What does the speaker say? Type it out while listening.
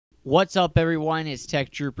What's up, everyone? It's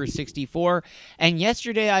Tech Trooper 64, and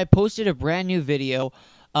yesterday I posted a brand new video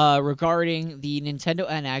regarding the Nintendo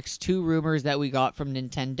NX 2 rumors that we got from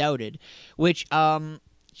Nintendoubted, which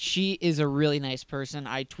she is a really nice person.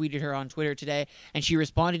 I tweeted her on Twitter today, and she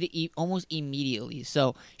responded to almost immediately.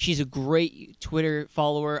 So she's a great Twitter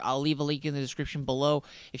follower. I'll leave a link in the description below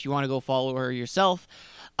if you want to go follow her yourself.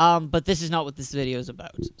 But this is not what this video is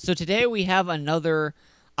about. So today we have another.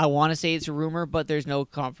 I want to say it's a rumor, but there's no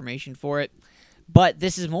confirmation for it. But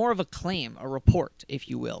this is more of a claim, a report, if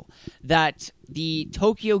you will, that the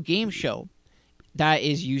Tokyo Game Show, that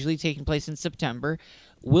is usually taking place in September,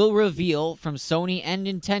 will reveal from Sony and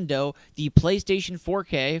Nintendo the PlayStation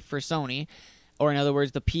 4K for Sony, or in other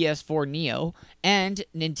words, the PS4 Neo, and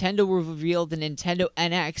Nintendo will reveal the Nintendo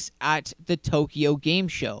NX at the Tokyo Game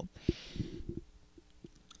Show.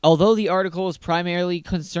 Although the article is primarily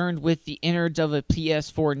concerned with the innards of a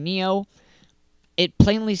PS4 Neo, it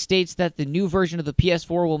plainly states that the new version of the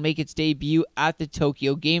PS4 will make its debut at the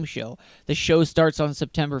Tokyo Game Show. The show starts on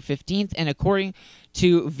September 15th, and according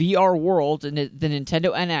to VR World, the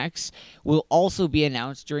Nintendo NX will also be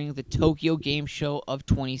announced during the Tokyo Game Show of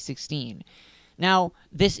 2016. Now,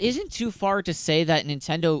 this isn't too far to say that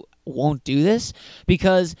Nintendo won't do this,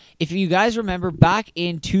 because if you guys remember back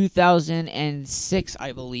in 2006,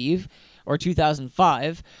 I believe, or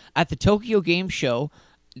 2005, at the Tokyo Game Show,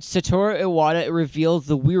 Satoru Iwata revealed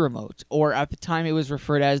the Wii Remote, or at the time it was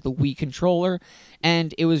referred as the Wii Controller,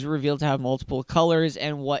 and it was revealed to have multiple colors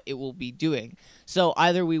and what it will be doing. So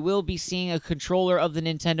either we will be seeing a controller of the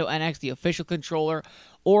Nintendo NX, the official controller,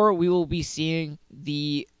 or we will be seeing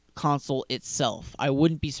the console itself. I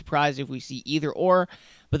wouldn't be surprised if we see either or,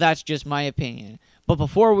 but that's just my opinion. But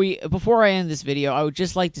before I end this video, I would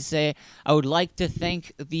just like to say I would like to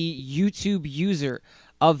thank the YouTube user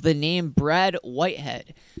of the name Brad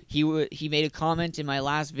Whitehead. He made a comment in my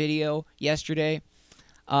last video yesterday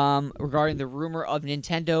regarding the rumor of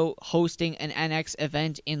Nintendo hosting an NX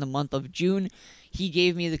event in the month of June. He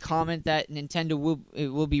gave me the comment that Nintendo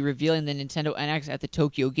will be revealing the Nintendo NX at the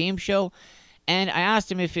Tokyo Game Show. And I asked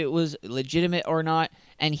him if it was legitimate or not,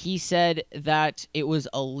 and he said that it was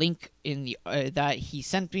a link in the that he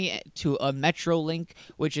sent me to a Metro link,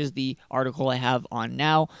 which is the article I have on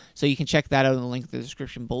now. So you can check that out in the link in the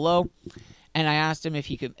description below. And I asked him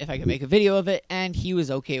if I could make a video of it, and he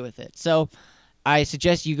was okay with it. So I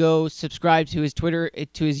suggest you go subscribe to his Twitter,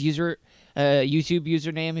 to his YouTube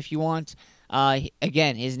username if you want.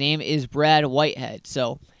 Again, his name is Brad Whitehead,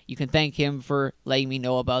 so you can thank him for letting me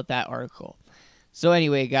know about that article. So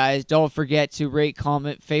anyway, guys, don't forget to rate,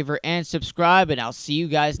 comment, favorite, and subscribe, and I'll see you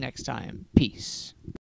guys next time. Peace.